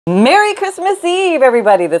Merry Christmas Eve,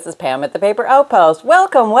 everybody. This is Pam at the Paper Outpost.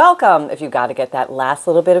 Welcome, welcome. If you've got to get that last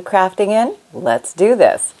little bit of crafting in, let's do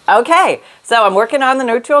this. Okay, so I'm working on the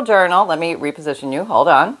neutral journal. Let me reposition you. Hold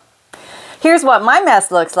on. Here's what my mess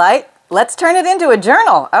looks like. Let's turn it into a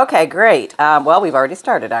journal. Okay, great. Well, we've already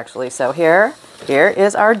started, actually. So here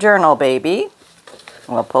is our journal, baby.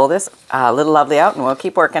 We'll pull this little lovely out and we'll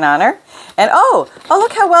keep working on her. And oh,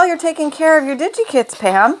 look how well you're taking care of your DigiKits,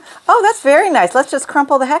 Pam. Oh, that's very nice. Let's just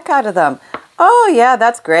crumple the heck out of them. Oh, yeah,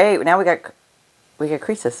 that's great. Now we got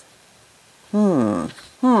creases.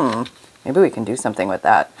 Maybe we can do something with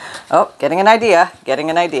that. Oh, getting an idea.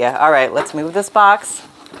 All right, let's move this box.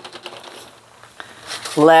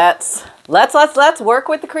 Let's work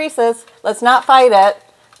with the creases. Let's not fight it.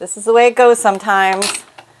 This is the way it goes sometimes.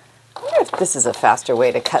 I wonder if this is a faster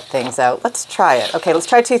way to cut things out. Let's try it. Okay, let's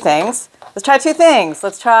try two things.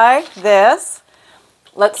 Let's try this.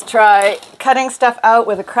 Let's try cutting stuff out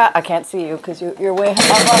with a craft. I can't see you because you're way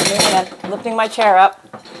above me, and I'm lifting my chair up.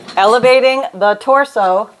 Elevating the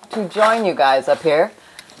torso to join you guys up here.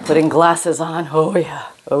 Putting glasses on. Oh yeah.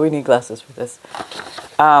 Oh, we need glasses for this.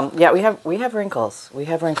 Yeah, we have wrinkles.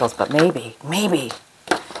 But maybe.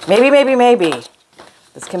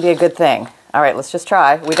 This can be a good thing. All right, let's just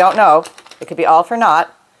try. We don't know. It could be all for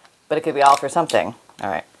naught, but it could be all for something. All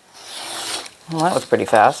right. Well, that was pretty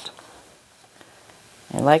fast.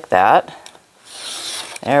 I like that.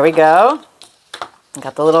 There we go.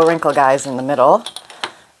 Got the little wrinkle guys in the middle.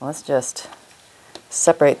 Let's just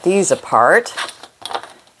separate these apart.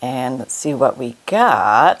 And let's see what we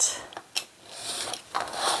got.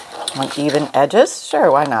 Want even edges?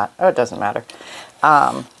 Sure, why not? Oh, it doesn't matter.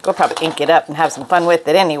 We'll probably ink it up and have some fun with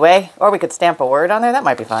it anyway. Or we could stamp a word on there. That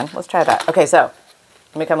might be fun. Let's try that. Okay, so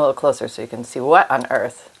let me come a little closer so you can see what on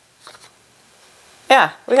earth.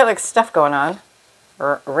 Yeah, we got like stuff going on.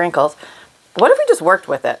 Wrinkles. What if we just worked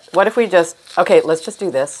with it? What if we just... Okay, let's just do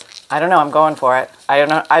this. I don't know. I'm going for it. I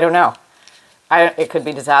don't know. It could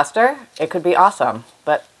be disaster. It could be awesome.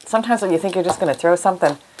 But sometimes when you think you're just going to throw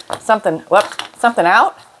something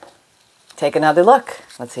out, take another look.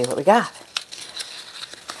 Let's see what we got.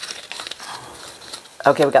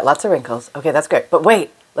 Okay, we got lots of wrinkles. Okay, that's great. But wait,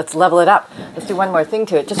 let's level it up. Let's do one more thing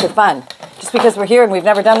to it, just for fun. Just because we're here and we've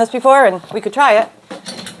never done this before and we could try it.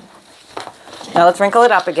 Now let's wrinkle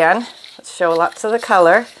it up again. Let's show lots of the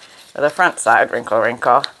color. For the front side, wrinkle.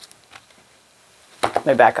 Let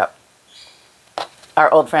me back up.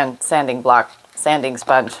 Our old friend, sanding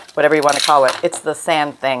sponge, whatever you want to call it. It's the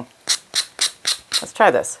sand thing. Let's try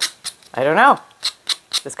this. I don't know.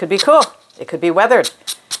 This could be cool. It could be weathered.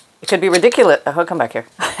 It could be ridiculous. Oh, come back here.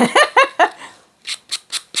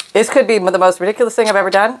 This could be the most ridiculous thing I've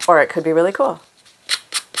ever done, or it could be really cool.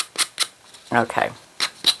 Okay.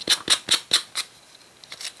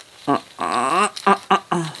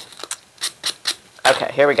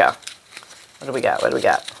 Okay, here we go. What do we got?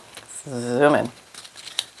 Zoom in.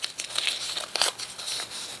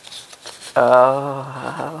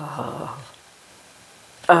 Oh.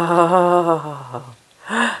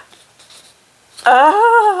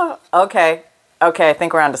 Okay, I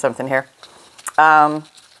think we're onto something here. I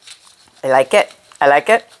like it.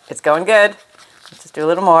 It's going good. Let's just do a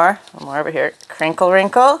little more over here. Crinkle,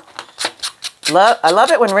 wrinkle. I love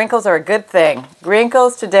it when wrinkles are a good thing.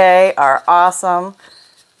 Wrinkles today are awesome.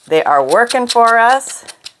 They are working for us.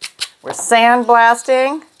 We're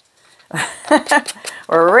sandblasting.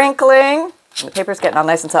 We're wrinkling. And the paper's getting all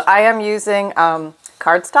nice, and so I am using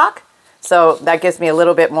cardstock. So that gives me a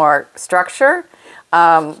little bit more structure,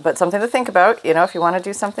 but something to think about, you know, if you want to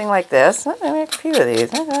do something like this. Let me make a few of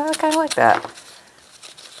these. I kind of like that.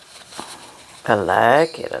 I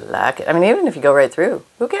like it. I mean, even if you go right through,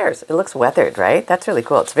 who cares? It looks weathered, right? That's really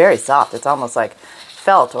cool. It's very soft. It's almost like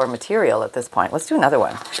felt or material at this point. Let's do another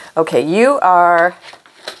one. Okay, you are,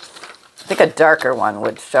 I think a darker one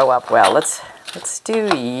would show up well. Let's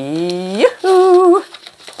do yoo-hoo.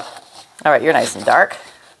 All right, you're nice and dark.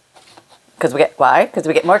 Why? Because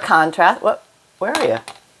we get more contrast. What? Where are you?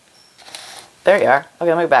 There you are.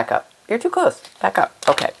 Okay, let me back up. You're too close. Back up.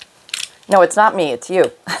 Okay. No, it's not me. It's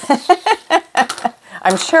you.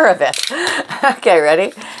 I'm sure of it. Okay,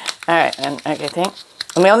 ready? All right. And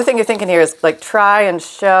the only thing you're thinking here is like try and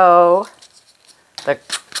show the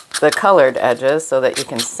colored edges so that you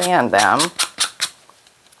can sand them.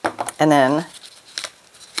 And then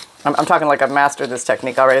I'm talking like I've mastered this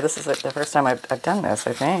technique already. This is like the first time I've done this,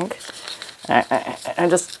 I think. And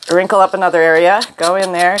just wrinkle up another area, go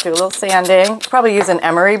in there, do a little sanding. Probably use an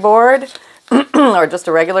emery board or just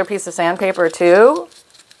a regular piece of sandpaper too.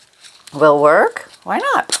 Will work. Why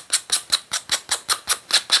not?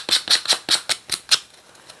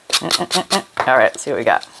 All right, let's see what we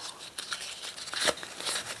got.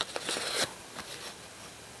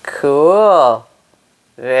 Cool.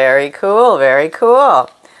 Very cool, very cool.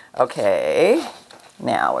 Okay,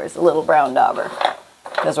 now where's the little brown dauber?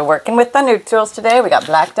 Because we're working with the neutrals today. We got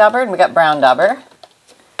black dauber and we got brown dauber.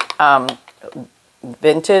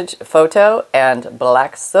 Vintage photo and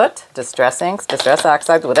black soot, distress inks, distress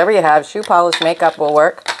oxides, whatever you have, shoe polish, makeup will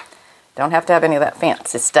work. Don't have to have any of that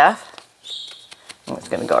fancy stuff. I'm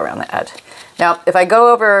just going to go around the edge. Now, if I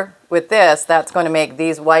go over with this, that's going to make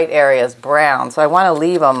these white areas brown. So I want to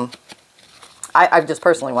leave them, I just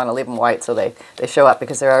personally want to leave them white so they show up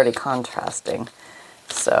because they're already contrasting.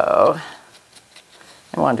 So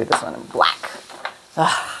I want to do this one in black.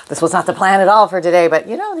 This was not the plan at all for today, but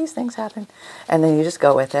you know, these things happen. And then you just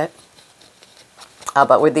go with it.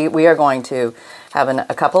 But we are going to have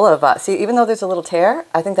a couple of, see, even though there's a little tear,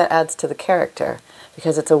 I think that adds to the character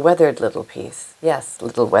because it's a weathered little piece. Yes,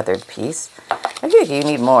 little weathered piece. I think you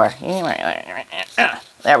need more.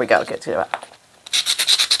 There we go. Get to it.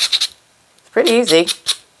 It's pretty easy.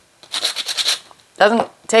 Doesn't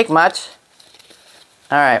take much.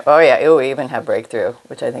 All right. Oh, yeah. Ooh, we even have breakthrough,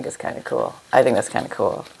 which I think is kind of cool. I think that's kind of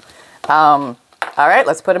cool. All right.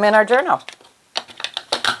 Let's put them in our journal.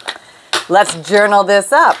 Let's journal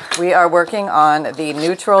this up. We are working on the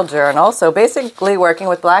neutral journal. So basically working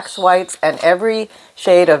with blacks, whites, and every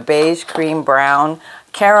shade of beige, cream, brown,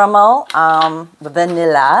 caramel,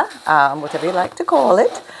 vanilla, whatever you like to call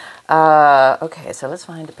it. Okay, so let's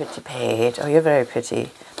find a pretty page. Oh, you're very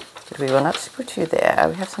pretty. But we will not put you there.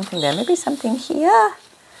 We have something there. Maybe something here.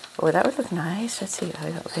 Oh, that would look nice. Let's see.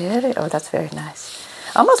 Oh, that's very nice.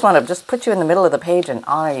 I almost want to just put you in the middle of the page and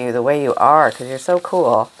honor you the way you are because you're so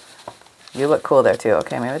cool. You look cool there too.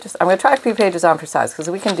 Okay, maybe I'm going to try a few pages on for size because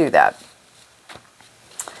we can do that.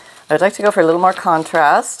 I'd like to go for a little more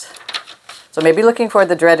contrast. So maybe looking for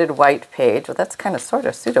the dreaded white page. Well, that's kind of sort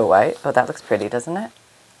of pseudo white. Oh, that looks pretty, doesn't it?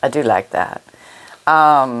 I do like that.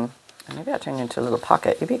 Maybe I'll turn you into a little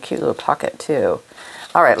pocket. You'd be a cute little pocket too.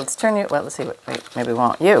 All right, let's turn you, well, let's see what, maybe we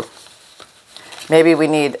want you. Maybe we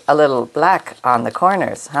need a little black on the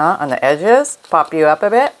corners, huh? On the edges, pop you up a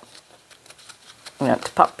bit. You know,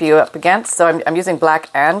 to pop you up against. So I'm using black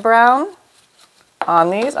and brown on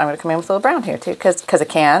these. I'm going to come in with a little brown here too, because I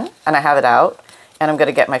can, and I have it out. And I'm going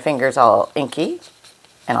to get my fingers all inky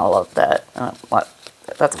and all of that.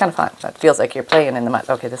 That's kind of fun. That feels like you're playing in the mud.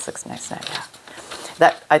 Okay, this looks nice now, yeah.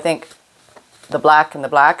 That, I think, the black and the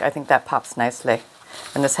black, I think that pops nicely.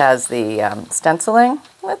 And this has the stenciling.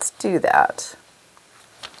 Let's do that.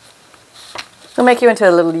 We'll make you into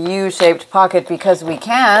a little U-shaped pocket because we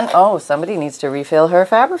can. Oh, somebody needs to refill her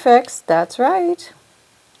Fabrifix. That's right.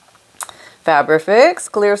 Fabrifix,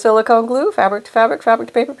 clear silicone glue, fabric to fabric, fabric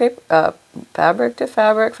to paper, fabric to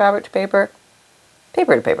fabric, fabric to paper,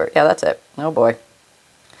 paper to paper. Yeah, that's it. Oh boy.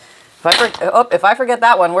 If I forget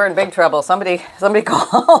that one, we're in big trouble. Somebody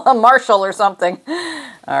call a marshal or something.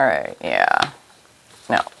 All right, yeah.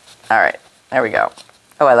 No. All right, there we go.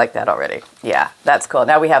 Oh, I like that already. Yeah, that's cool.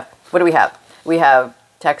 Now we have, what do we have? We have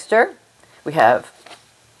texture, we have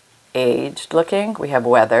aged looking, we have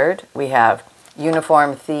weathered, we have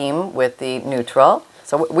uniform theme with the neutral.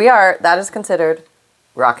 So that is considered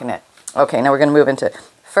rocking it. Okay, now we're gonna move into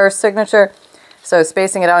first signature. So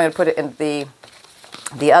spacing it out, I'm gonna put it in the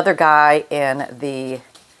other guy in the,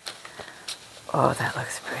 oh, that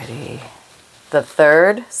looks pretty. The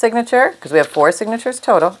third signature, because we have 4 signatures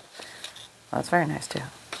total. Oh, that's very nice too.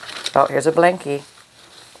 Oh, here's a blankie.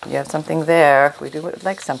 You have something there. We do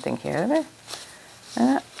like something here. Maybe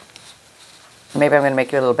I'm going to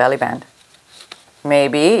make you a little belly band.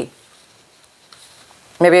 Maybe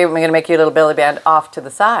I'm going to make you a little belly band off to the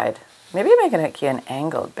side. Maybe I'm going to make you an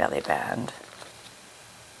angled belly band.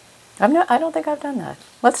 I don't think I've done that.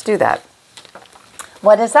 Let's do that.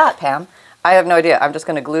 What is that, Pam? I have no idea. I'm just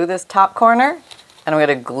going to glue this top corner, and I'm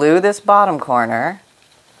going to glue this bottom corner,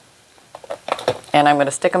 and I'm going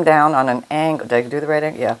to stick them down on an angle. Did I do the right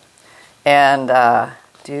angle? Yeah. And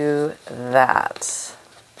do that.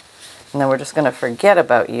 And then we're just going to forget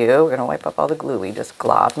about you. We're going to wipe up all the glue we just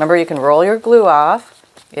globbed. Remember, you can roll your glue off,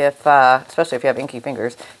 especially if you have inky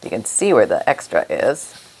fingers. You can see where the extra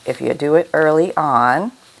is if you do it early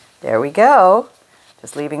on. There we go.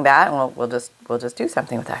 Just leaving that, and we'll just do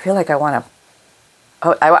something with that. I feel like I want to.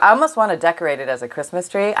 Oh, I almost want to decorate it as a Christmas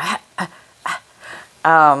tree. I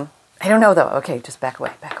don't know though. Okay, just back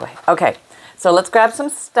away, back away. Okay, so let's grab some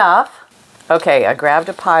stuff. Okay, I grabbed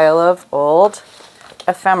a pile of old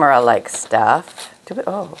ephemera-like stuff.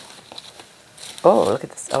 Oh, look at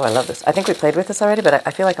this. Oh, I love this. I think we played with this already, but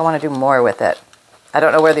I feel like I want to do more with it. I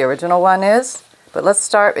don't know where the original one is, But let's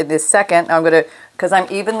start with this second. I'm going to, because I'm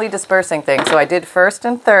evenly dispersing things. So I did first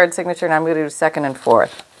and third signature, and I'm going to do second and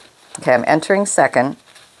fourth. Okay, I'm entering second.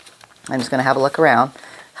 I'm just going to have a look around.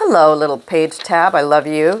 Hello, little page tab. I love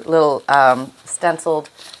you. Little stenciled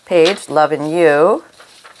page. Loving you.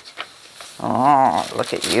 Oh,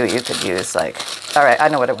 look at you. You could use like... All right, I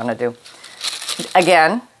know what I want to do.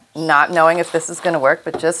 Again, not knowing if this is going to work,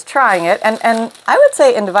 but just trying it. And I would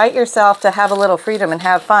say invite yourself to have a little freedom and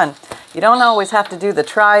have fun. You don't always have to do the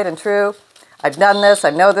tried and true. I've done this. I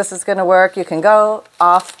know this is going to work. You can go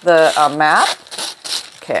off the map.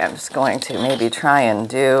 Okay, I'm just going to maybe try and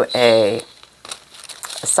do a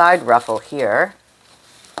side ruffle here.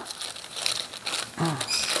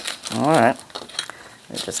 All right.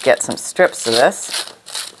 Just get some strips of this.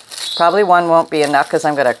 Probably one won't be enough because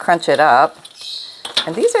I'm going to crunch it up.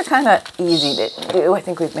 And these are kind of easy to do. I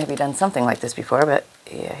think we've maybe done something like this before, but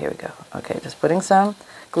yeah, here we go. Okay, just putting some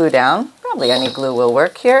glue down. Probably any glue will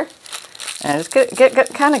work here. And just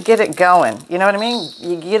kind of get it going. You know what I mean?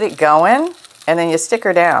 You get it going, and then you stick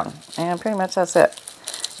her down. And pretty much that's it.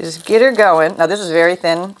 You just get her going. Now this is very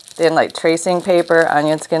thin like tracing paper,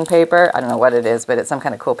 onion skin paper. I don't know what it is, but it's some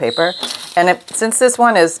kind of cool paper. And since this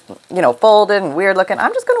one is, you know, folded and weird looking,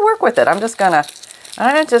 I'm just going to work with it. I'm just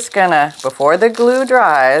gonna, before the glue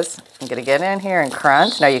dries, I'm gonna get in here and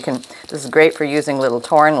crunch. Now you can, this is great for using little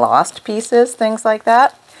torn, lost pieces, things like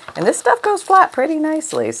that. And this stuff goes flat pretty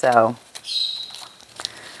nicely, so.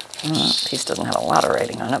 Piece doesn't have a lot of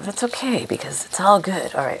writing on it, but that's okay because it's all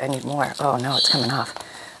good. All right, I need more. Oh no, it's coming off.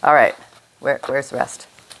 All right, where's the rest?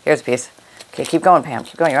 Here's a piece. Okay, keep going, Pam,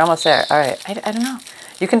 keep going. You're almost there. All right, I don't know.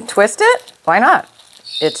 You can twist it. Why not?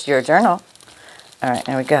 It's your journal. All right,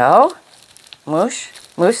 there we go. Moosh,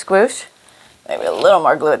 moosh, squoosh. Maybe a little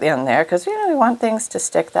more glue at the end there because, you know, we want things to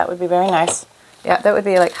stick. That would be very nice. Yeah, that would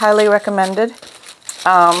be like highly recommended.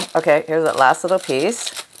 Okay, here's that last little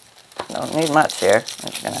piece. Don't need much here.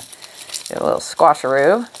 I'm just gonna get a little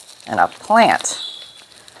squasharoo and a plant.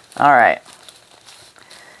 All right.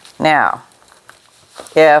 Now,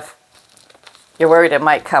 if you're worried it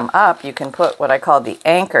might come up, you can put what I call the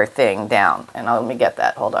anchor thing down. And let me get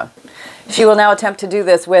that. Hold on. She will now attempt to do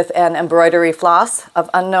this with an embroidery floss of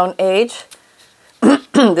unknown age.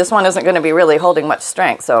 This one isn't going to be really holding much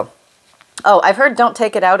strength. So, oh, I've heard don't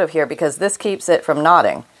take it out of here because this keeps it from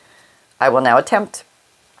knotting. I will now attempt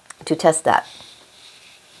to test that.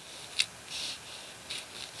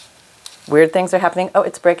 Weird things are happening. Oh,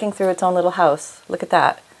 it's breaking through its own little house. Look at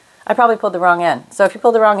that. I probably pulled the wrong end. So if you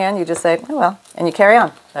pull the wrong end, you just say, oh well, and you carry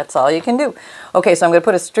on. That's all you can do. Okay, so I'm going to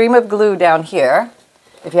put a stream of glue down here.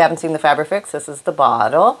 If you haven't seen the Fabrifix, this is the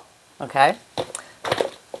bottle. Okay.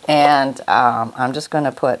 And I'm just going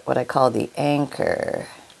to put what I call the anchor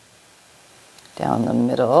down the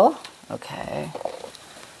middle. Okay.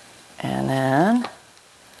 And then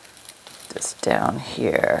just down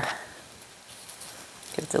here.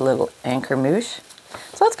 Give it a little anchor moosh.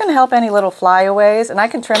 So that's going to help any little flyaways. And I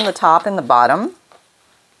can trim the top and the bottom.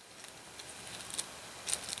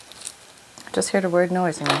 I just heard a weird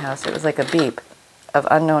noise in my house. It was like a beep of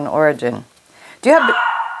unknown origin. Do you have...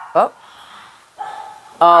 Oh.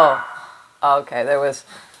 Oh. Okay, there was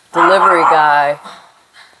delivery guy.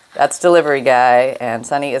 That's delivery guy. And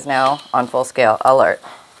Sunny is now on full scale alert.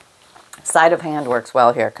 Side of hand works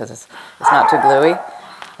well here because it's not too gluey.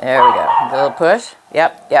 There we go. A little push.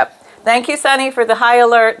 Yep, yep. Thank you, Sunny, for the high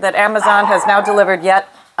alert that Amazon has now delivered yet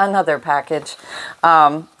another package.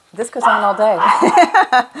 This goes on all day.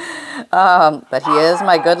 But he is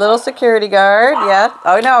my good little security guard. Yeah.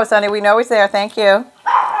 Oh, no, Sunny, we know he's there. Thank you.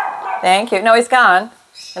 Thank you. No, he's gone.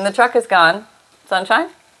 And the truck is gone. Sunshine?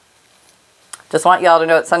 Just want y'all to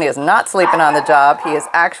know that Sunny is not sleeping on the job. He is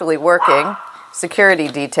actually working security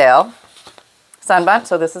detail. Sunbun,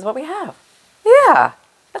 so this is what we have. Yeah.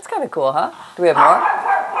 That's kind of cool, huh? Do we have more?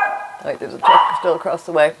 Wait, there's a truck still across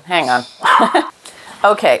the way. Hang on.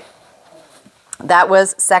 Okay. That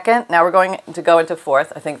was second. Now we're going to go into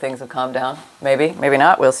fourth. I think things have calmed down. Maybe, maybe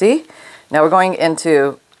not. We'll see. Now we're going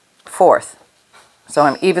into fourth. So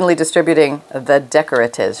I'm evenly distributing the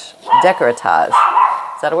decoratage. Decoratage.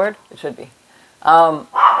 Is that a word? It should be. And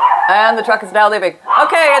the truck is now leaving.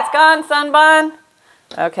 Okay, it's gone, Sunbun.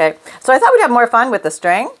 Okay. So I thought we'd have more fun with the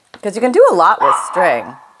string because you can do a lot with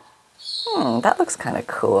string. That looks kind of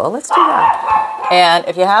cool. Let's do that. And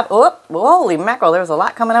if you have, oh, holy mackerel, there's a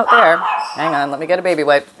lot coming out there. Hang on, let me get a baby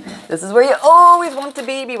wipe. This is where you always want to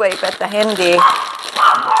baby wipe at the handy.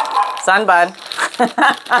 Sunbun.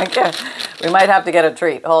 Okay, we might have to get a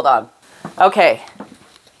treat. Hold on. Okay,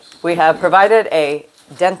 we have provided a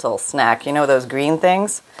dental snack. You know those green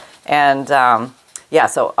things? And Yeah,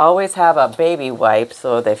 so always have a baby wipe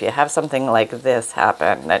so that if you have something like this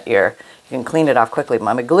happen, that you can clean it off quickly.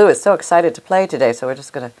 My glue is so excited to play today, so we're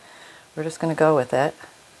just gonna go with it.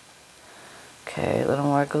 Okay, a little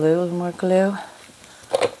more glue, a little more glue.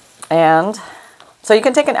 And so you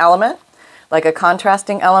can take an element, like a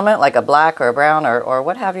contrasting element, like a black or a brown or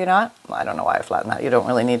what have you not. I don't know why I flattened that. You don't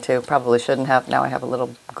really need to. Probably shouldn't have. Now I have a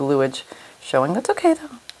little gluage showing. That's okay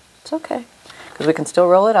though. It's okay. Because we can still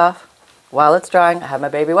roll it off while it's drying. I have my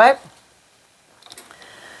baby wipe.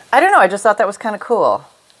 I don't know. I just thought that was kind of cool.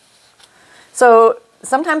 So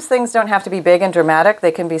sometimes things don't have to be big and dramatic.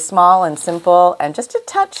 They can be small and simple and just a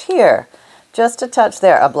touch here. Just a touch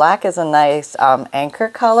there. A black is a nice anchor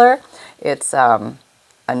color. It's a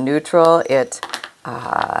neutral. It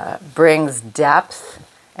brings depth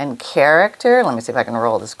and character. Let me see if I can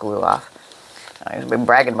roll this glue off. I've been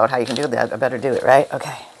bragging about how you can do that. I better do it, right?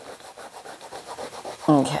 Okay.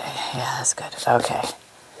 Okay. Yeah, that's good. Okay.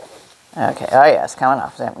 Okay. Oh, yeah, it's coming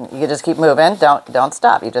off. You just keep moving. Don't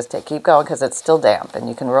stop. You just keep going because it's still damp, and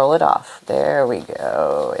you can roll it off. There we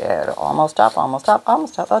go. Yeah, almost up, almost up,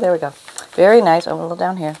 almost up. Oh, there we go. Very nice. Oh, a little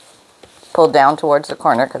down here. Pull down towards the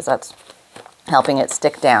corner because that's helping it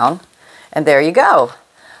stick down. And there you go.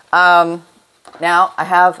 Now I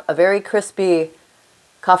have a very crispy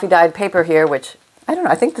coffee dyed paper here, which I don't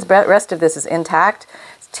know. I think the rest of this is intact.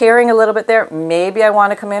 It's tearing a little bit there. Maybe I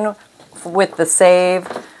want to come in with the save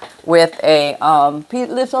with a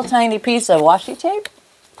little tiny piece of washi tape,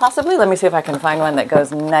 possibly. Let me see if I can find one that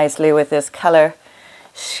goes nicely with this color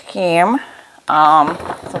scheme.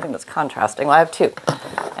 Something that's contrasting. Well, I have two.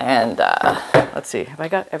 And let's see.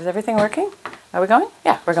 Is everything working? Are we going?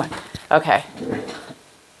 Yeah, we're going. Okay.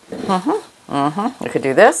 We could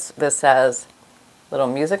do this. This has little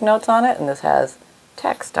music notes on it, and this has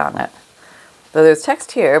text on it. So there's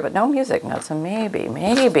text here, but no music notes. So maybe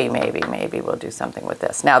we'll do something with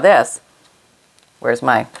this. Now this, where's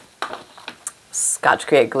my Scotch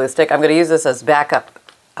Create glue stick? I'm going to use this as backup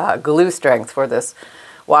glue strength for this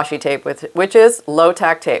washi tape, which is low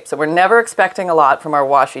tack tape. So we're never expecting a lot from our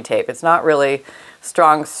washi tape. It's not really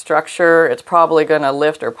strong structure. It's probably going to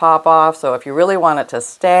lift or pop off. So if you really want it to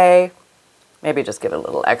stay, maybe just give it a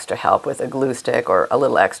little extra help with a glue stick or a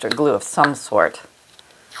little extra glue of some sort.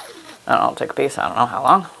 I don't know, I'll take a piece. I don't know how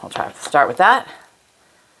long. We'll try to start with that.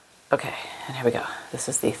 Okay, and here we go. This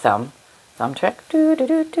is the thumb trick. There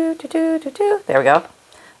we go.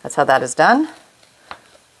 That's how that is done.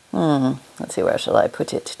 Let's see, where shall I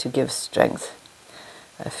put it to give strength?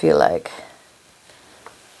 I feel like,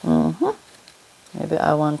 maybe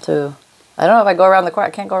I want to, I don't know if I go around the corner.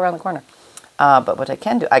 I can't go around the corner. But what I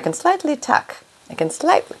can do, I can slightly tuck. Can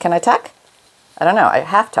I tuck? I don't know. I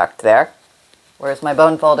half tucked there. Where's my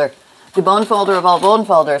bone folder? The bone folder of all bone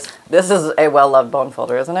folders. This is a well-loved bone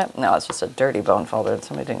folder, isn't it? No, it's just a dirty bone folder and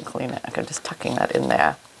somebody didn't clean it. Okay, just tucking that in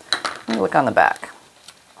there. Let me look on the back.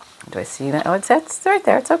 Do I see that? Oh, it's right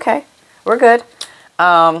there. It's okay. We're good.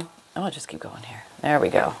 I'll just keep going here. There we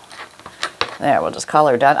go. There, we'll just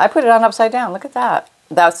color done. I put it on upside down. Look at that.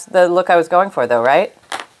 That's the look I was going for, though, right?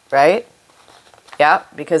 Right? Yeah,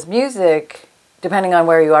 because music, depending on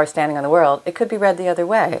where you are standing on the world, it could be read the other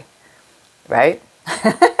way. Right?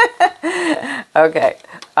 Okay.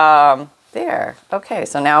 There. Okay,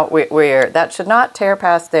 so now that should not tear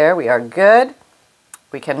past there. We are good.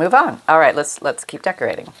 We can move on. All right, let's keep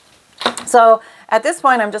decorating. So at this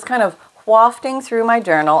point, I'm just kind of wafting through my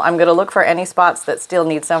journal. I'm going to look for any spots that still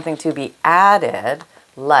need something to be added,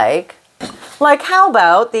 like how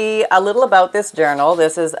about a little about this journal.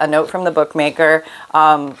 This is a note from the bookmaker.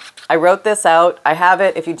 I wrote this out. I have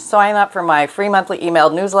it. If you sign up for my free monthly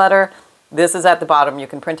emailed newsletter, this is at the bottom. You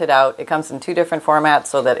can print it out. It comes in 2 different formats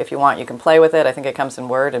so that if you want, you can play with it. I think it comes in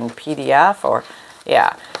Word and PDF or,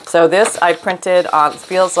 yeah. So this I printed on,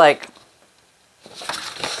 feels like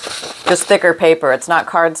just thicker paper. It's not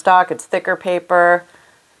cardstock, it's thicker paper.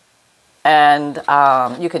 And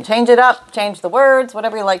you can change it up, change the words,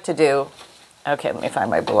 whatever you like to do. Okay, let me find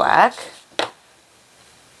my black.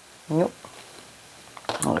 Nope.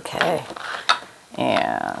 Okay.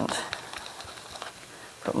 And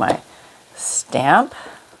put my stamp.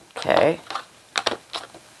 Okay.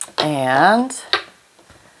 And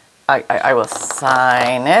I will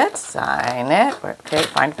sign it. Okay,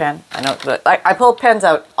 find pen. I know, I pull pens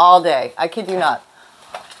out all day. I kid you not.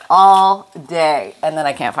 All day. And then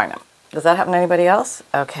I can't find them. Does that happen to anybody else?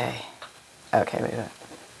 Okay. Okay, wait a minute.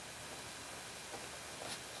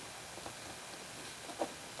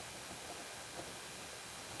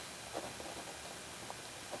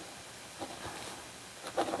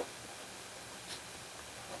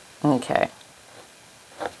 Okay.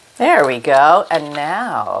 There we go. And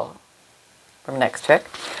now from next trick.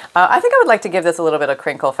 I think I would like to give this a little bit of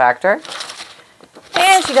crinkle factor.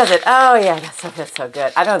 And she does it. Oh yeah, that's so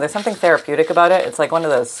good. I don't know, there's something therapeutic about it. It's like one of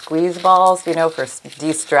those squeeze balls, you know, for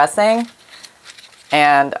de-stressing.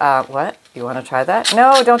 And what? You want to try that?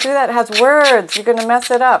 No, don't do that. It has words. You're going to mess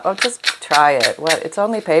it up. Oh, just try it. What? It's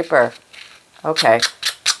only paper. Okay.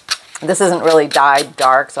 This isn't really dyed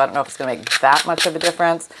dark, so I don't know if it's going to make that much of a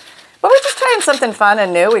difference. But we're just trying something fun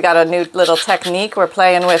and new. We got a new little technique we're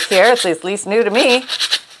playing with here. It's at least new to me.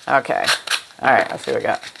 Okay. All right, let's see what we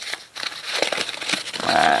got.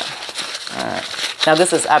 All right. Now,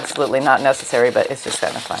 this is absolutely not necessary, but it's just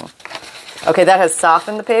kind of fun. Okay, that has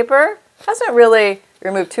softened the paper. Hasn't really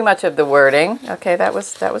removed too much of the wording. Okay, that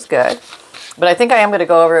was good. But I think I am going to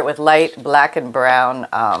go over it with light black and brown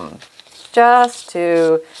just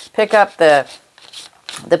to pick up the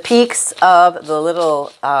peaks of the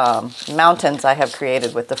little mountains I have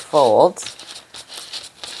created with the folds.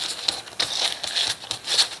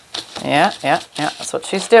 Yeah, that's what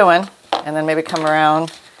she's doing. And then maybe come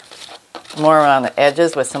around more around the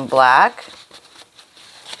edges with some black.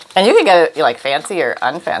 And you can get it like fancy or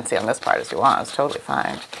unfancy on this part as you want. It's totally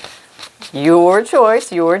fine. Your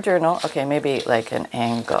choice, your journal. Okay, maybe like an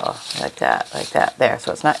angle, like that. There,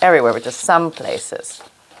 so it's not everywhere, but just some places.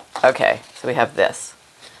 Okay, so we have this.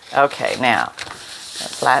 Okay, now,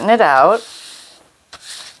 flatten it out.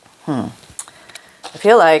 I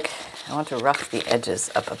feel like I want to rough the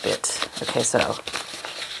edges up a bit. Okay, so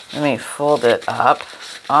let me fold it up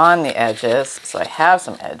on the edges so I have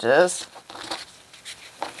some edges.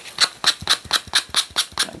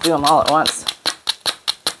 Do them all at once.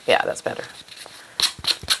 Yeah, that's better.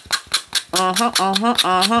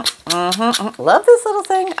 Love this little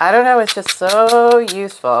thing. I don't know, it's just so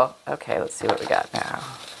useful. Okay, let's see what we got now.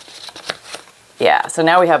 Yeah, so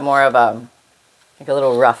now we have more of like a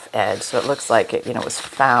little rough edge, so it looks like it, you know, was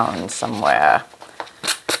found somewhere.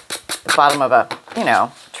 The bottom of a, you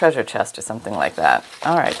know, treasure chest or something like that.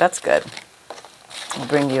 All right, that's good. I'll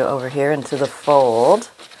bring you over here into the fold.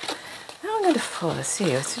 Let's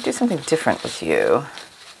do something different with you.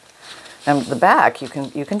 And the back, you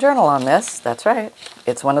can journal on this. That's right.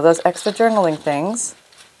 It's one of those extra journaling things.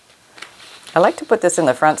 I like to put this in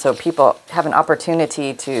the front so people have an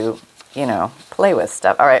opportunity to, you know, play with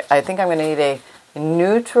stuff. All right, I think I'm going to need a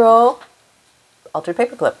neutral altered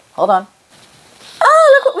paper clip. Hold on.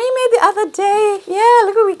 Oh, look what we made the other day. Yeah,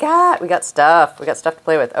 look what we got. We got stuff. We got stuff to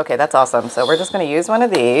play with. Okay, that's awesome. So we're just going to use one of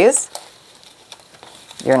these.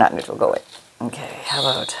 You're not neutral. Go away. Okay, how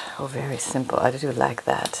about, oh, very simple. I do like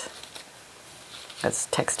that. That's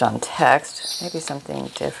text on text. Maybe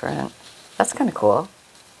something different. That's kind of cool.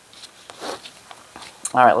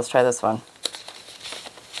 All right, let's try this one.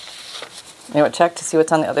 You know what, check to see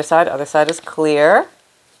what's on the other side. Other side is clear.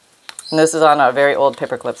 And this is on a very old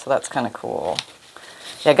paper clip, so that's kind of cool.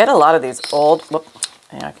 Yeah, I get a lot of these old,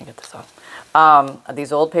 yeah, I can get this off.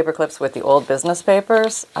 These old paper clips with the old business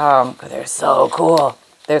papers. They're so cool.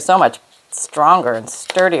 They're so much stronger and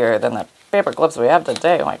sturdier than the paper clips we have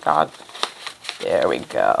today. Oh my God. There we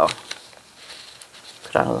go.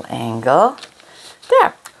 Put on a little angle.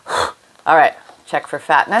 There. All right. Check for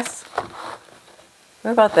fatness.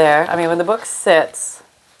 We're about there. I mean, when the book sits,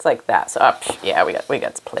 it's like that. So, yeah, we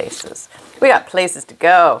got places. We got places to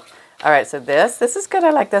go. All right. So this is good.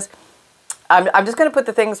 I like this. I'm just going to put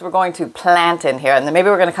the things we're going to plant in here, and then maybe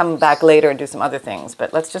we're going to come back later and do some other things.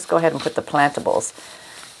 But let's just go ahead and put the plantables.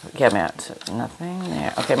 Get me out. Nothing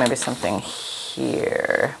there. Okay, maybe something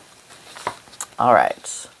here. All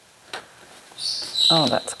right. Oh,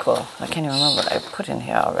 that's cool. I can't even remember what I put in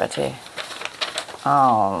here already.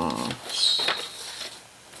 Oh,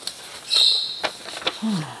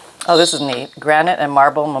 this is neat. Granite and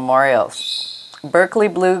marble memorials. Berkeley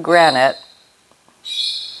blue granite.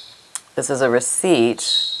 This is a receipt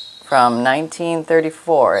from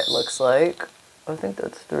 1934, it looks like. I think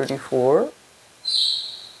that's 34.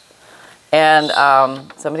 And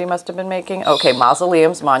somebody must have been making, okay,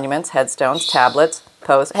 mausoleums, monuments, headstones, tablets,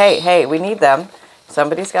 posts. Hey, we need them.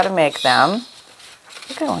 Somebody's got to make them.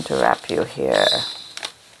 I think I want to wrap you here.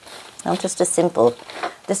 I'm just a simple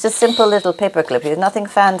little paper clip here. Nothing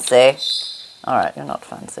fancy. All right, you're not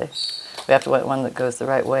fancy. We have to want one that goes the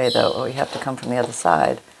right way, though. Oh, you have to come from the other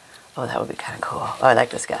side. Oh, that would be kind of cool. Oh, I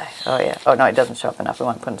like this guy. Oh, yeah. Oh, no, it doesn't show up enough. We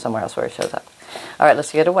want to put him somewhere else where it shows up. All right,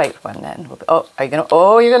 let's get a white one then. Oh, you're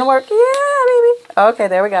going to work? Yeah, baby. Okay,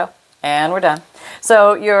 there we go. And we're done.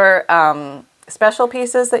 So your special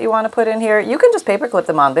pieces that you want to put in here, you can just paper clip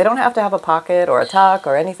them on. They don't have to have a pocket or a tuck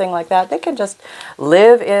or anything like that. They can just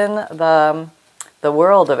live in the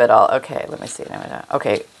world of it all. Okay, let me see.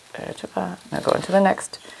 Okay, now go into the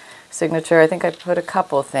next signature. I think I put a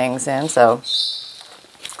couple things in, so.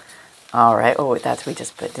 All right. Oh, that's, we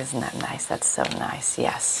just put, isn't that nice? That's so nice.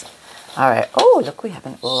 Yes. All right. Oh, look, we have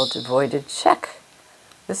an old voided check.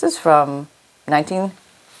 This is from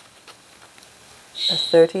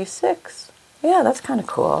 1936. Yeah, that's kind of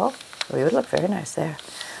cool. We would look very nice there.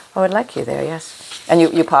 Oh, I'd like you there, yes. And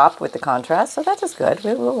you pop with the contrast, so that is good.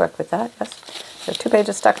 We'll work with that, yes. So 2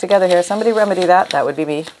 pages stuck together here. Somebody remedy that. That would be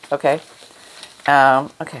me. Okay. Okay, I'm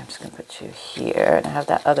just going to put you here. And I have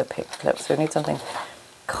that other paper clip, so we need something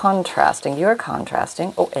contrasting. You're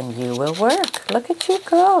contrasting. Oh, and you will work. Look at you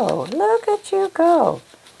go. Look at you go.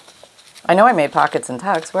 I know I made pockets and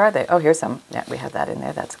tucks. Where are they? Oh, here's some. Yeah, we have that in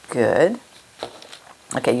there. That's good.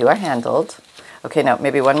 Okay, you are handled. Okay, now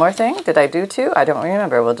maybe one more thing. Did I do 2? I don't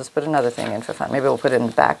remember. We'll just put another thing in for fun. Maybe we'll put it in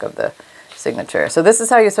the back of the signature. So this is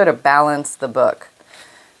how you sort of balance the book.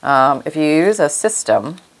 If you use a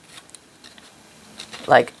system,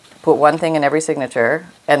 like put one thing in every signature,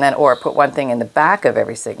 and then, or put one thing in the back of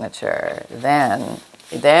every signature, then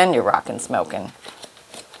you're rockin' smoking.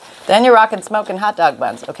 Then you're rockin' smoking hot dog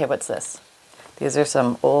buns. Okay, what's this? These are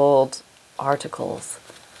some old articles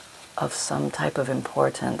of some type of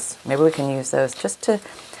importance. Maybe we can use those just to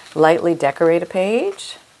lightly decorate a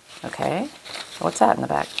page. Okay. What's that in the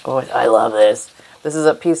back? Oh, I love this. This is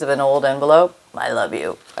a piece of an old envelope. I love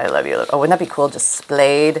you. I love you. Oh, wouldn't that be cool? Just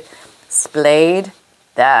splayed. Splayed.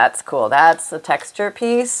 That's cool. That's a texture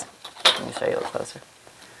piece. Let me show you a little closer.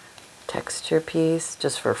 Texture piece,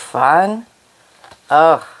 just for fun.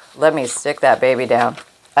 Oh, let me stick that baby down.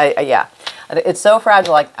 Yeah. It's so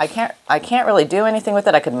fragile. I can't really do anything with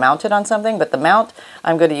it. I could mount it on something, but the mount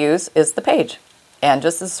I'm going to use is the page. And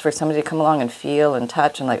just this is for somebody to come along and feel and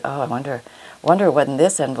touch and like, oh, I wonder when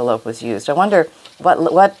this envelope was used. I wonder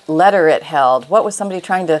what letter it held. What was somebody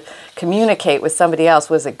trying to communicate with somebody else?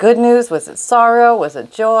 Was it good news? Was it sorrow? Was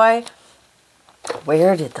it joy?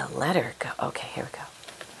 Where did the letter go? Okay, here we go.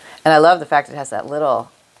 And I love the fact it has that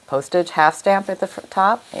little postage half stamp at the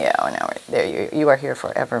top. Yeah, oh, now there you are here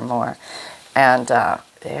forevermore. And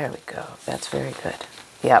there we go. That's very good.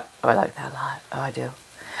 Yep. Oh, I like that a lot. Oh, I do.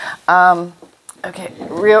 Okay,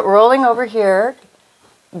 rolling over here,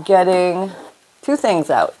 getting 2 things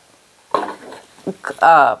out.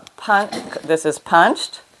 This is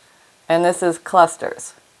punched, and this is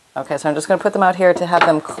clusters. Okay, so I'm just going to put them out here to have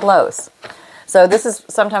them close. So this is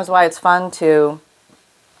sometimes why it's fun to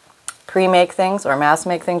pre-make things or mass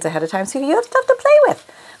make things ahead of time, so you have stuff to play with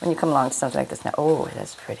when you come along to something like this. Now, oh,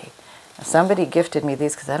 that's pretty. Now, somebody gifted me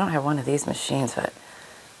these because I don't have one of these machines, but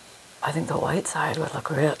I think the white side would look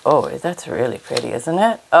real. Oh, that's really pretty, isn't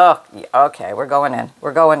it? Oh, okay, we're going in.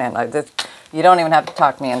 We're going in. Like this, you don't even have to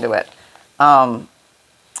talk me into it.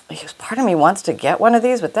 Because part of me wants to get one of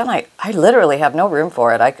these, but then I literally have no room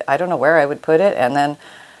for it. I don't know where I would put it, and then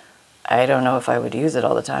I don't know if I would use it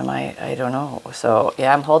all the time. I don't know. So,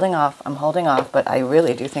 yeah, I'm holding off. I'm holding off, but I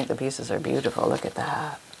really do think the pieces are beautiful. Look at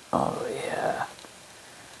that. Oh, yeah.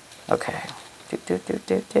 Okay.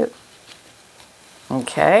 Doot.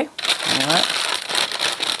 Okay.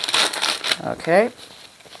 Okay.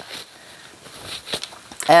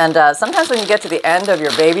 And sometimes when you get to the end of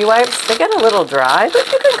your baby wipes, they get a little dry,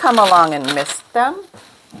 but you can come along and mist them.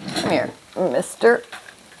 Come here, Mister.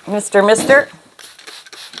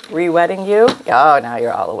 Re-wetting you. Oh, now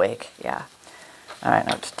you're all awake. Yeah. All right,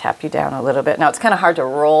 now just tap you down a little bit. Now it's kind of hard to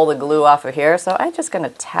roll the glue off of here, so I'm just going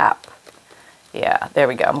to tap. Yeah, there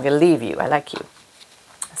we go. I'm going to leave you. I like you.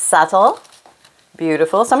 Subtle.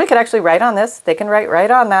 Beautiful. Somebody could actually write on this. They can write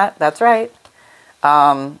right on that. That's right.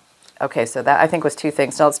 Okay, so that I think was 2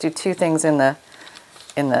 things. So let's do 2 things in the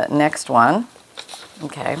next one.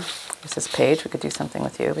 Okay, here's this page. We could do something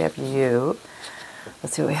with you. We have you.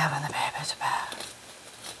 Let's see what we have on the page.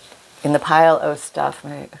 In the pile of stuff.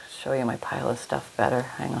 Let me show you my pile of stuff better.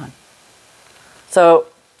 Hang on. So,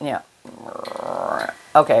 yeah.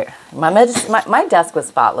 Okay, my desk was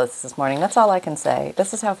spotless this morning. That's all I can say.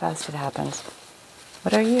 This is how fast it happens.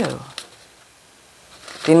 What are you?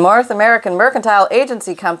 The North American Mercantile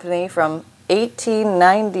Agency Company from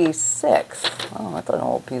 1896. Oh, that's an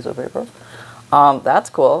old piece of paper. That's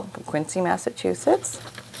cool. From Quincy, Massachusetts.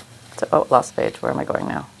 So, oh, lost page. Where am I going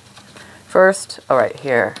now? First, all right,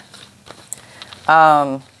 here.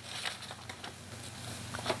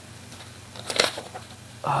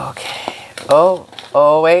 Okay.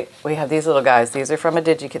 Oh, wait. We have these little guys. These are from a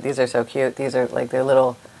DigiKit. These are so cute. These are like their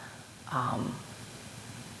little...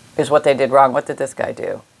 Here's what they did wrong. What did this guy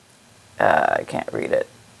do? I can't read it.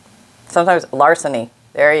 Sometimes larceny.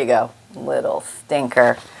 There you go. Little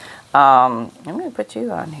stinker. I'm going to put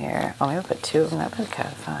you on here. Oh, maybe put 2 of them. That would be kind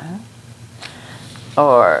of fun.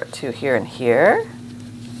 Or 2 here and here.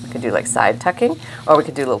 We could do like side tucking, or we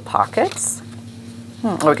could do little pockets.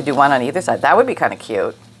 Or we could do one on either side. That would be kind of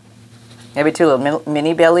cute. Maybe two little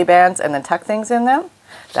mini belly bands and then tuck things in them.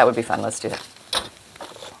 That would be fun. Let's do that.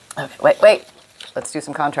 Okay, wait. Let's do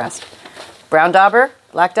some contrast. Brown dauber,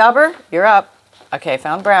 black dauber, you're up. Okay,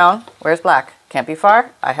 found brown. Where's black? Can't be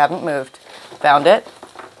far. I haven't moved. Found it.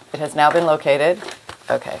 It has now been located.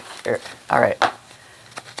 Okay, here. All right.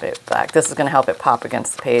 Black. This is going to help it pop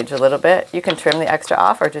against the page a little bit. You can trim the extra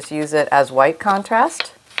off or just use it as white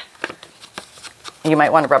contrast. You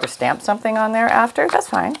might want to rubber stamp something on there after. That's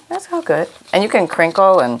fine. That's all good. And you can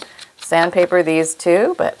crinkle and sandpaper these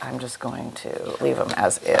too, but I'm just going to leave them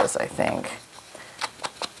as is, I think.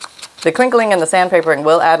 The crinkling and the sandpapering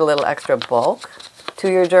will add a little extra bulk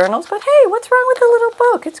to your journals, but hey, what's wrong with a little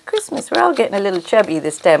bulk? It's Christmas. We're all getting a little chubby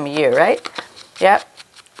this time of year, right? Yep.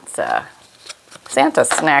 It's Santa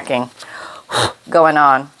snacking going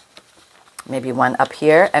on. Maybe one up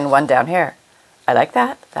here and one down here. I like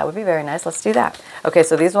that. That would be very nice. Let's do that. Okay,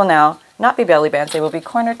 so these will now not be belly bands. They will be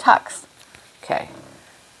corner tucks. Okay,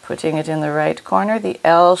 putting it in the right corner, the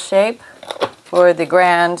L shape for the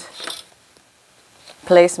grand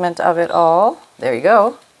placement of it all. There you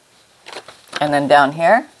go. And then down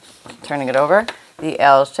here, turning it over, the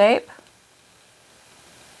L shape.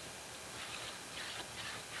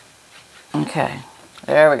 Okay,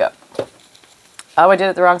 there we go. Oh, I did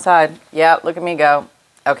it the wrong side. Yeah, look at me go.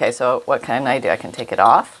 Okay, so what can I do? I can take it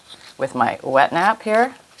off with my wet nap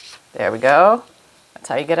here. There we go. That's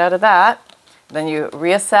how you get out of that. Then you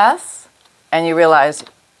reassess and you realize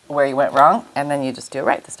where you went wrong, and then you just do it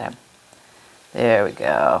right this time. There we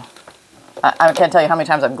go. I can't tell you how many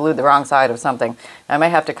times I've glued the wrong side of something. I may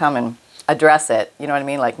have to come and address it. You know what I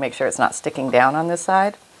mean? Like make sure it's not sticking down on this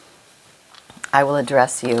side. I will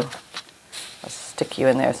address you. I'll stick you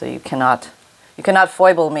in there so you cannot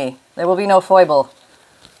foible me. There will be no foible.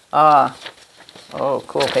 Oh,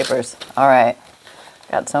 cool papers. All right.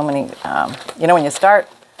 Got so many, you know, when you start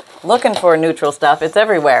looking for neutral stuff, it's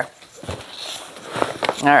everywhere.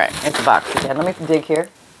 All right, it's a box again. Let me dig here.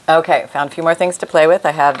 Okay, found a few more things to play with.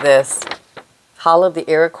 I have this Hall of the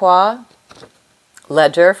Iroquois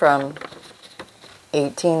ledger from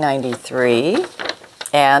 1893.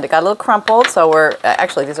 And it got a little crumpled, so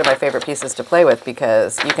actually these are my favorite pieces to play with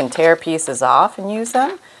because you can tear pieces off and use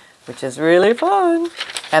them, which is really fun.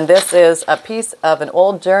 And this is a piece of an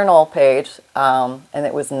old journal page, and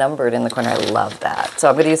it was numbered in the corner. I love that. So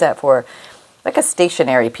I'm going to use that for like a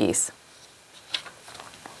stationery piece.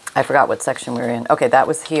 I forgot what section we were in. Okay, that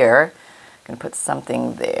was here. I'm going to put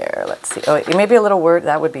something there. Let's see. Oh, maybe a little word.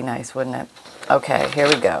 That would be nice, wouldn't it? Okay, here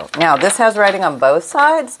we go. Now, this has writing on both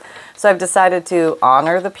sides, so I've decided to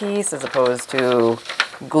honor the piece as opposed to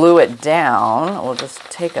glue it down. We'll just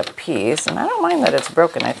take a piece, and I don't mind that it's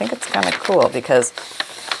broken. I think it's kind of cool because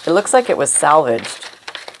it looks like it was salvaged.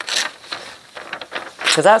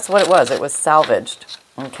 Because that's what it was. It was salvaged.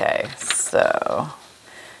 Okay, so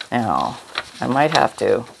now I might have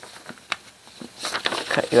to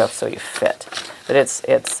cut you up so you fit. But it's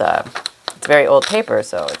very old paper,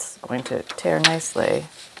 so it's going to tear nicely.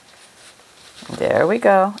 There we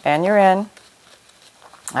go, and you're in. All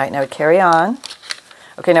right, now we carry on.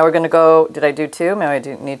 Okay, now we're going to go, did I do two?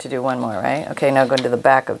 Maybe I need to do one more, right? Okay, now going to the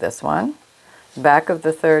back of this one. Back of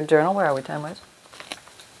the third journal. Where are we time-wise?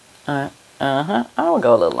 I will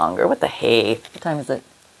go a little longer. What the hey? What time is it?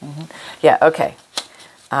 Yeah, okay.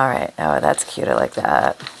 All right. Oh, that's cute. I like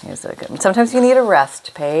that. Here's a good. Sometimes you need a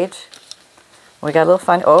rest page. We got a little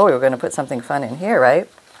fun. Oh, we were going to put something fun in here, right?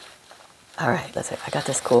 All right. Let's see. I got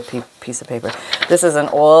this cool piece of paper. This is an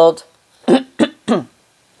old. Oh,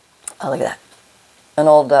 look at that. An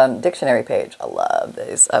old dictionary page. I love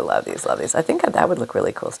these. I love these. Love these. I think that would look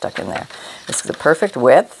really cool stuck in there. This is the perfect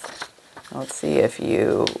width. Let's see if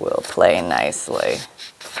you will play nicely.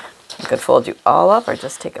 I could fold you all up or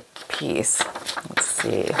just take a piece. Let's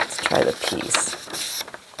see. Let's try the piece.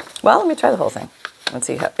 Well, let me try the whole thing. Let's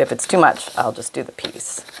see if it's too much. I'll just do the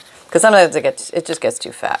piece. Because sometimes it just gets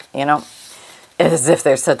too fat, you know? As if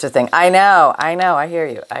there's such a thing. I know. I hear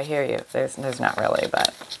you. I hear you. There's not really,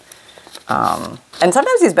 but... and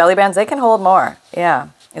sometimes these belly bands, they can hold more. Yeah.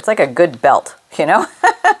 It's like a good belt, you know?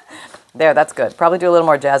 There, that's good. Probably do a little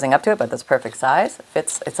more jazzing up to it, but that's perfect size.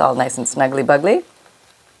 Fits. It's all nice and snuggly buggly.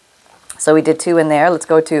 So we did 2 in there. Let's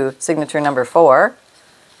go to signature number 4.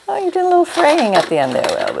 Oh, you did a little fraying at the end there.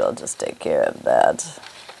 Well, we'll just take care of that.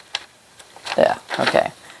 Yeah,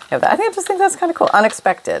 okay. I just think that's kind of cool.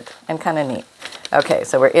 Unexpected and kind of neat. Okay,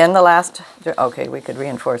 so we're in the last... Okay, we could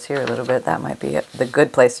reinforce here a little bit. That might be the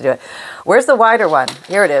good place to do it. Where's the wider one?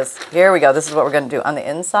 Here it is. Here we go. This is what we're going to do. On the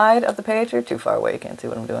inside of the page. You're too far away. You can't see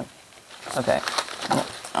what I'm doing. Okay.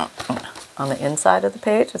 on the inside of the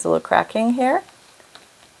page. There's a little cracking here.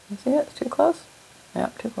 You see it? It's too close? Yeah,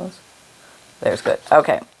 too close. There's good.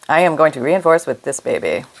 Okay, I am going to reinforce with this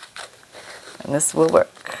baby. And this will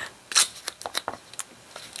work.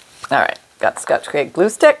 All right, got the Scotch Crate glue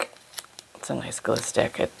stick. It's a nice glue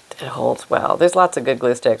stick. It holds well. There's lots of good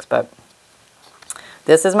glue sticks, but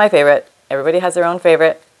this is my favorite. Everybody has their own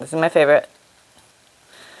favorite. This is my favorite.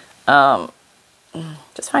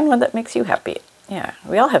 Just find one that makes you happy. Yeah,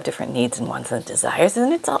 we all have different needs and wants and desires,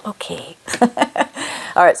 and it's all okay.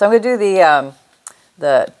 All right, so I'm going to do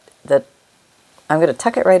I'm going to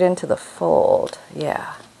tuck it right into the fold.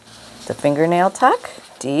 Yeah. The fingernail tuck,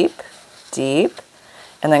 deep, deep,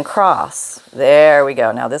 and then cross. There we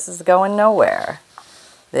go. Now this is going nowhere.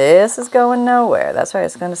 This is going nowhere. That's right,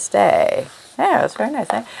 it's going to stay. Yeah, it's very nice.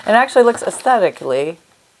 Eh? And it actually looks aesthetically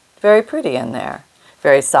very pretty in there.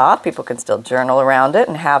 Very soft. People can still journal around it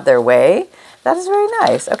and have their way. That is very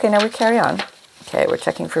nice. Okay, now we carry on. Okay, we're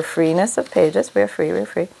checking for freeness of pages. We're free, we're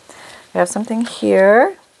free. We have something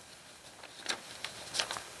here.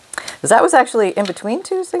 That was actually in between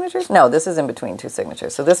two signatures? No, this is in between two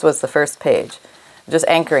signatures. So this was the first page. Just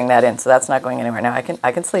anchoring that in, so that's not going anywhere. Now I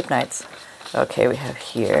can sleep nights. Okay, we have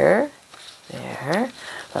here, there,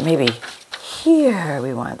 but maybe here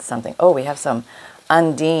we want something. Oh, we have some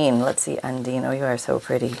Undine. Let's see, Undine. Oh, you are so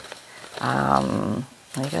pretty.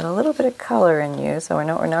 You got a little bit of color in you, so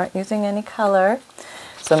we're not using any color.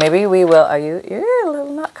 So maybe we will. You're a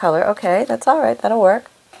little not color. Okay, that's all right. That'll work.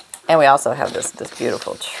 And we also have this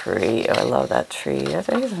beautiful tree. Oh, I love that tree. That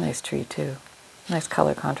is a nice tree too. Nice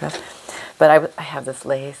color contrast. But I have this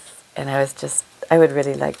lace, and I would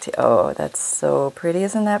really like to. Oh, that's so pretty.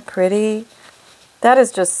 Isn't that pretty? That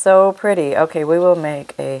is just so pretty. Okay, we will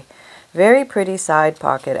make a very pretty side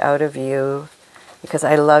pocket out of you because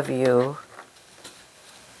I love you.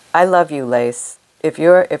 I love you, lace.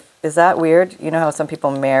 Is that weird? You know how some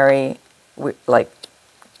people marry like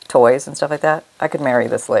toys and stuff like that? I could marry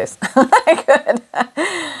this lace. I could.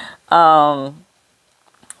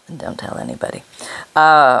 Don't tell anybody.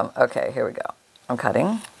 Okay, here we go. I'm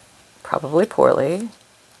cutting, probably poorly.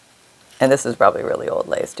 And this is probably really old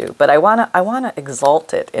lace too. But I wanna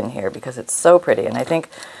exalt it in here because it's so pretty. And I think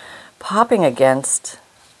popping against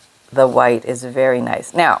the white is very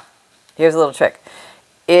nice. Now, here's a little trick.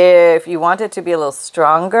 If you want it to be a little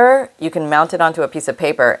stronger, you can mount it onto a piece of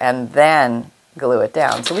paper and then glue it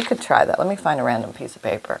down. So we could try that. Let me find a random piece of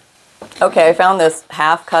paper. Okay, I found this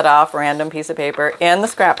half cut off random piece of paper in the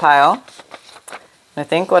scrap pile. I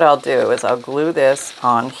think what I'll do is I'll glue this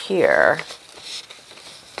on here.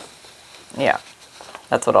 Yeah,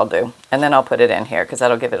 that's what I'll do. And then I'll put it in here because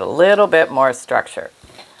that'll give it a little bit more structure.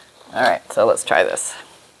 All right, so let's try this.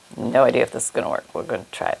 No idea if this is going to work. We're going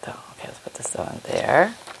to try it though. Okay, let's put this on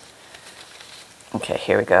there. Okay,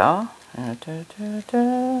 here we go.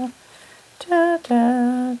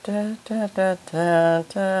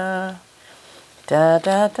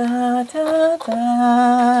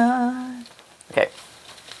 Okay.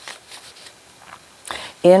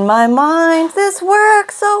 In my mind, this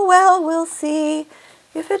works so well. We'll see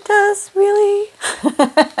if it does really.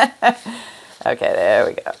 Okay, there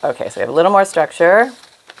we go. Okay, so we have a little more structure.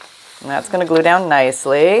 And that's going to glue down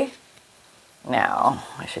nicely. Now,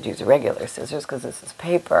 I should use regular scissors because this is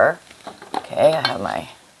paper. Okay, I have my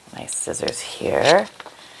nice scissors here.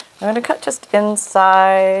 I'm going to cut just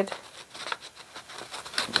inside.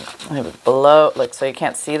 Below, like so you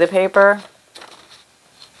can't see the paper.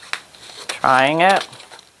 Trying it.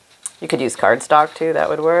 You could use cardstock too, that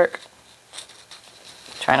would work.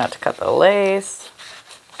 Try not to cut the lace.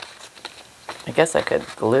 I guess I could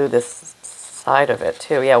glue this side of it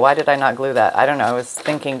too. Yeah, why did I not glue that? I don't know, I was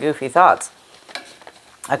thinking goofy thoughts.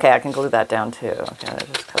 Okay, I can glue that down too. Okay, I'll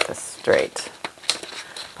just cut this straight.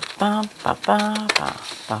 Oh,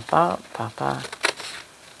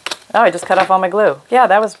 I just cut off all my glue. Yeah,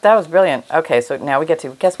 that was brilliant. Okay, so now we get to,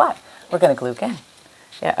 guess what? We're gonna glue again.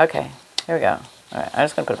 Yeah, okay, here we go. All right, I'm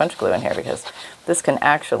just gonna put a bunch of glue in here because this can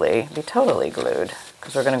actually be totally glued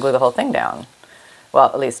because we're gonna glue the whole thing down. Well,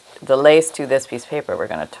 at least the lace to this piece of paper, we're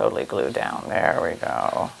gonna totally glue down. There we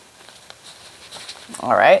go.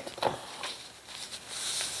 All right.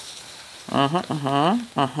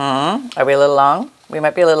 Are we a little long? We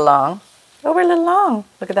might be a little long. Oh, we're a little long.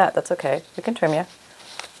 Look at that, that's okay. We can trim you.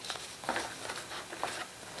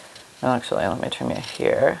 Well, actually, let me trim you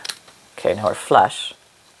here. Okay, now we're flush.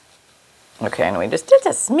 Okay, and we just did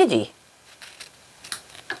a smidgy.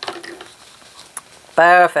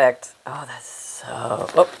 Perfect. Oh, that's so,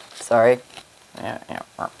 oh, sorry. Yeah.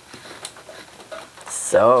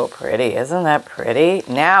 So pretty, isn't that pretty?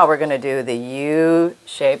 Now we're gonna do the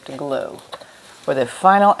U-shaped glue. for the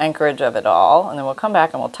final anchorage of it all. And then we'll come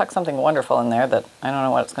back and we'll tuck something wonderful in there that I don't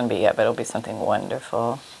know what it's going to be yet, but it'll be something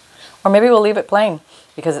wonderful. Or maybe we'll leave it plain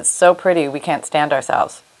because it's so pretty we can't stand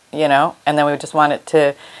ourselves, you know? And then we just want it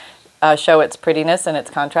to show its prettiness and its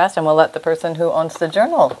contrast, and we'll let the person who owns the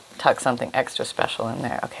journal tuck something extra special in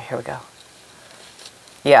there. Okay, here we go.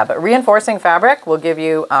 Yeah, but reinforcing fabric will give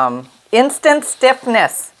you instant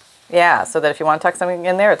stiffness. Yeah, so that if you want to tuck something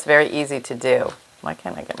in there, it's very easy to do. Why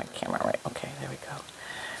can't I get my camera right? Okay, there we go.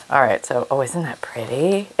 All right, so, oh, isn't that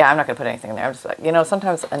pretty? Yeah, I'm not going to put anything in there. I'm just like, you know,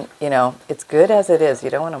 sometimes, you know, it's good as it is. You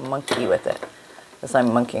don't want to monkey with it. As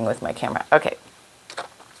I'm monkeying with my camera. Okay.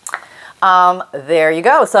 There you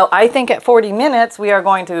go. So I think at 40 minutes, we are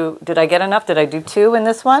going to, did I get enough? Did I do 2 in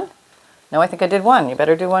this one? No, I think I did 1. You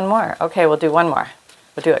better do 1 more. Okay, we'll do 1 more.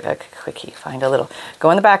 We'll do it a quickie. Find a little.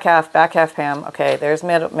 Go in the back half, Pam. Okay, there's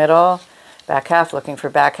middle, back half, looking for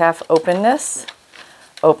back half openness,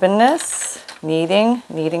 needing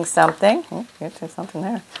something. Here's something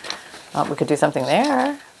there. We could do something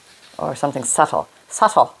there, or something subtle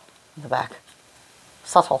in the back.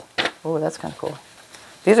 Subtle. Oh, that's kind of cool.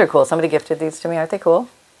 These are cool. Somebody gifted these to me. Aren't they cool?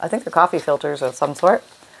 I think they're coffee filters of some sort.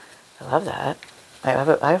 I love that. I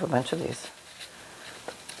have a bunch of these.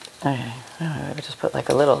 Okay, I would just put like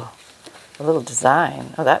a little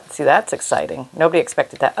design. Oh, that's exciting. Nobody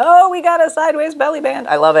expected that. Oh, we got a sideways belly band.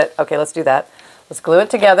 I love it. Okay, let's do that. Let's glue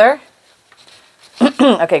it together.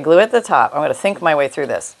 Okay, glue it at the top. I'm going to think my way through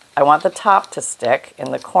this. I want the top to stick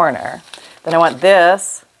in the corner. Then I want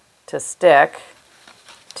this to stick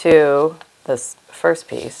to this first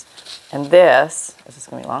piece. And this, is this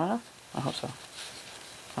going to be long enough? I hope so.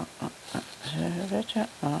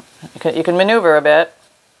 You can maneuver a bit.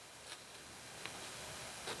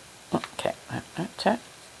 Okay.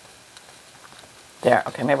 There.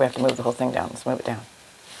 Okay, maybe we have to move the whole thing down. Let's move it down.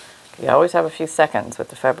 You always have a few seconds with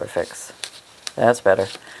the Fabrifix. That's better.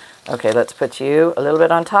 Okay, let's put you a little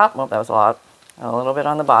bit on top. Well, that was a lot. A little bit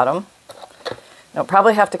on the bottom. Now,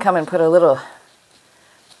 probably have to come and put a little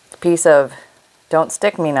piece of Don't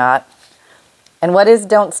Stick Me Knot. And what is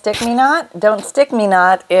Don't Stick Me Knot? Don't Stick Me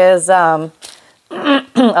Knot is a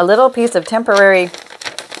little piece of temporary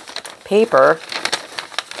paper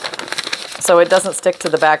so it doesn't stick to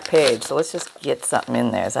the back page. So let's just get something in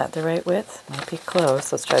there. Is that the right width? Might be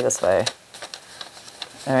close. Let's try this way.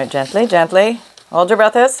 All right, gently, gently. Hold your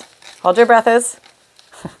breaths. Hold your breaths.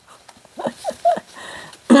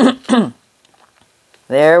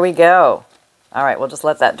 There we go. All right, we'll just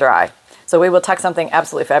let that dry. So we will tuck something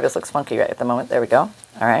absolutely fabulous. Looks funky right at the moment. There we go.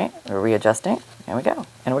 All right, we're readjusting. There we go.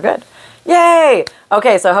 And we're good. Yay!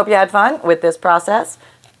 Okay, so I hope you had fun with this process.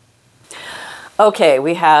 Okay,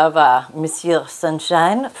 we have Monsieur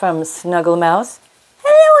Sunshine from Snuggle Mouse.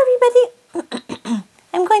 Hello, everybody.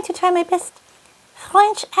 I'm going to try my best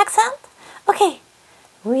French accent. Okay,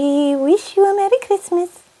 we wish you a Merry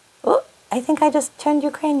Christmas. Oh, I think I just turned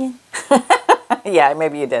Ukrainian. Yeah,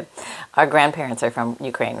 maybe you did. Our grandparents are from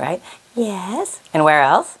Ukraine, right? Yes. And where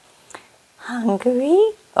else?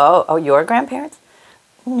 Hungary. Oh, your grandparents?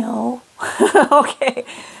 No. Okay.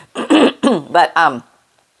 But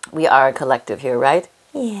we are a collective here, right?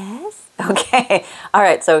 Yes. Okay. All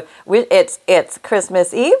right. So it's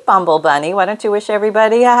Christmas Eve, Bumble Bunny. Why don't you wish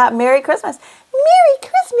everybody a Merry Christmas? Merry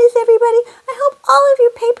Christmas, everybody. I hope all of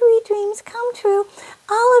your papery dreams come true.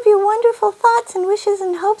 All of your wonderful thoughts and wishes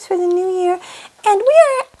and hopes for the new year. And we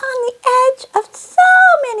are on the edge of so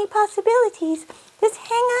many possibilities. Just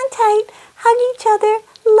hang on tight, hug each other,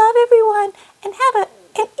 love everyone, and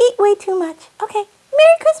and eat way too much. Okay.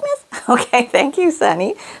 Merry Christmas. Okay. Thank you,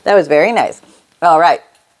 Sunny. That was very nice. All right.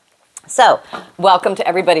 So, welcome to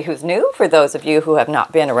everybody who's new. For those of you who have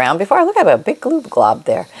not been around before, look, I have a big glue glob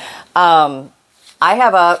there. I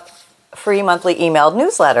have a free monthly emailed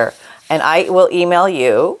newsletter, and I will email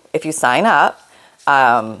you, if you sign up,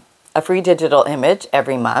 a free digital image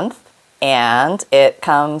every month, and it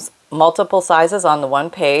comes multiple sizes on the one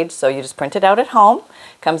page, so you just print it out at home.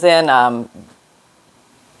 Comes in, I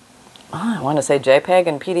want to say JPEG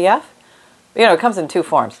and PDF. You know, it comes in 2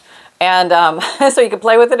 forms. And so you can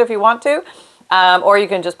play with it if you want to, or you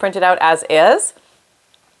can just print it out as is.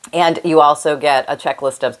 And you also get a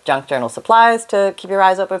checklist of junk journal supplies to keep your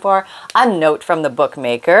eyes open for. A note from the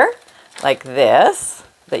bookmaker, like this,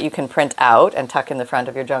 that you can print out and tuck in the front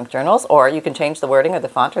of your junk journals, or you can change the wording or the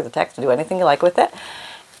font or the text to do anything you like with it.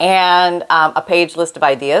 And a page list of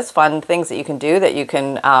ideas, fun things that you can do that you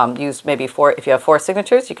can use maybe if you have 4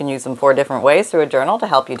 signatures, you can use them 4 different ways through a journal to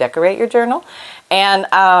help you decorate your journal. And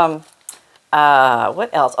What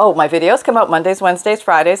else? Oh, my videos come out Mondays, Wednesdays,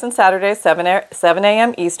 Fridays, and Saturdays, 7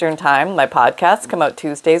 a.m. Eastern Time. My podcasts come out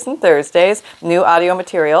Tuesdays and Thursdays, new audio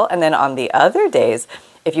material. And then on the other days,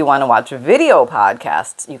 if you want to watch video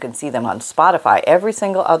podcasts, you can see them on Spotify every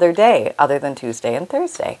single other day other than Tuesday and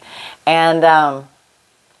Thursday. And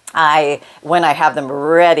when I have them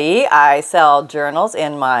ready, I sell journals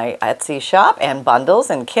in my Etsy shop and bundles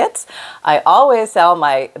and kits. I always sell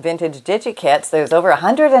my vintage DigiKits. There's over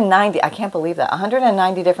 190, I can't believe that,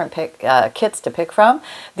 190 different kits to pick from.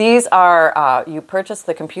 These are, you purchase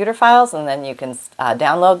the computer files and then you can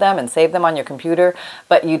download them and save them on your computer,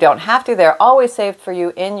 but you don't have to. They're always saved for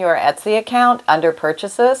you in your Etsy account under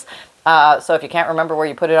purchases. So if you can't remember where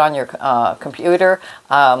you put it on your computer,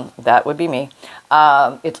 that would be me.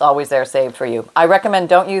 It's always there saved for you. I recommend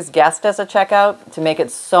don't use guest as a checkout to make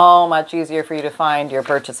it so much easier for you to find your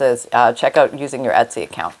purchases. Check out using your Etsy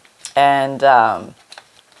account. And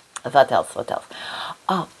what else?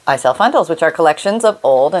 Oh, I sell bundles, which are collections of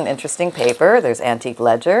old and interesting paper. There's antique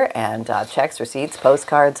ledger and checks, receipts,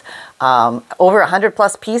 postcards. Over 100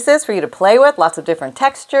 plus pieces for you to play with. Lots of different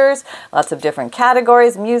textures, lots of different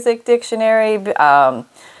categories, music, dictionary,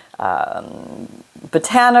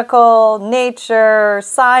 botanical, nature,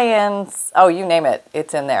 science, oh, you name it,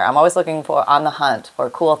 it's in there. I'm always looking on the hunt for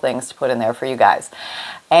cool things to put in there for you guys.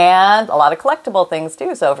 And a lot of collectible things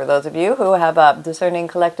too. So for those of you who have a discerning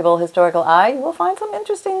collectible historical eye, you will find some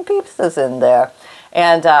interesting pieces in there.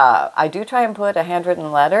 And I do try and put a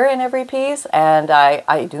handwritten letter in every piece, and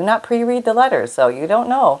I do not pre-read the letters, so you don't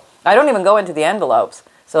know. I don't even go into the envelopes.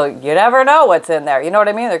 So you never know what's in there. You know what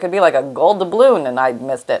I mean? There could be like a gold doubloon and I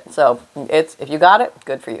missed it. So if you got it,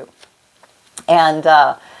 good for you. And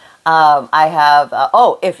I have,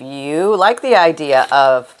 if you like the idea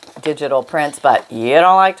of digital prints, but you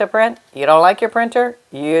don't like to print, you don't like your printer,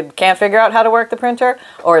 you can't figure out how to work the printer,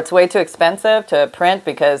 or it's way too expensive to print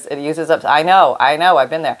because it uses up, I know, I've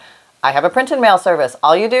been there. I have a print and mail service.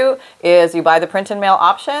 All you do is you buy the print and mail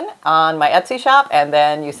option on my Etsy shop, and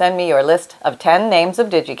then you send me your list of 10 names of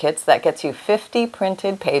DigiKits. That gets you 50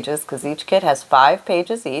 printed pages because each kit has 5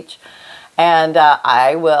 pages each. And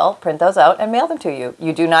I will print those out and mail them to you.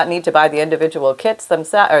 You do not need to buy the individual kits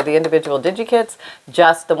themselves, or the individual DigiKits,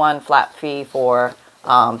 just the one flat fee for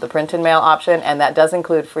the print and mail option, and that does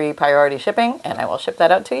include free priority shipping, and I will ship that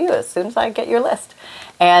out to you as soon as I get your list.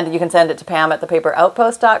 And you can send it to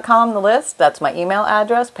pam@thepaperoutpost.com, the list. That's my email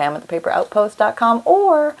address, pam@thepaperoutpost.com,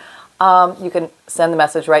 or you can send the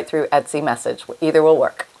message right through Etsy message. Either will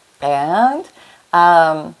work. And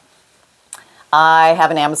I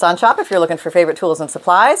have an Amazon shop if you're looking for favorite tools and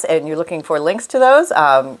supplies and you're looking for links to those.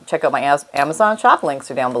 Check out my Amazon shop. Links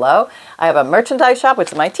are down below. I have a merchandise shop,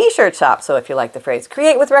 which is my t-shirt shop. So if you like the phrase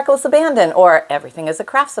create with reckless abandon or everything is a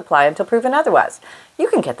craft supply until proven otherwise, you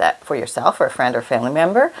can get that for yourself or a friend or family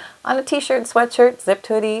member on a t-shirt, sweatshirt, zipped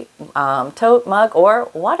hoodie, tote, mug, or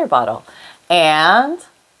water bottle. And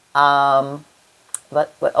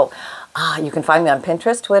you can find me on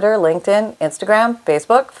Pinterest, Twitter, LinkedIn, Instagram,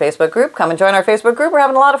 Facebook group. Come and join our Facebook group. We're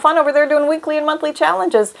having a lot of fun over there doing weekly and monthly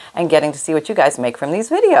challenges and getting to see what you guys make from these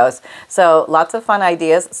videos. So lots of fun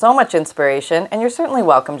ideas, so much inspiration, and you're certainly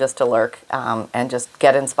welcome just to lurk and just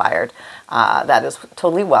get inspired. That is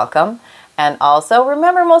totally welcome. And also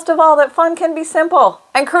remember most of all that fun can be simple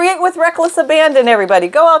and create with reckless abandon, everybody.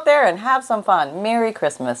 Go out there and have some fun. Merry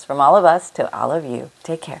Christmas from all of us to all of you.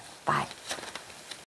 Take care. Bye.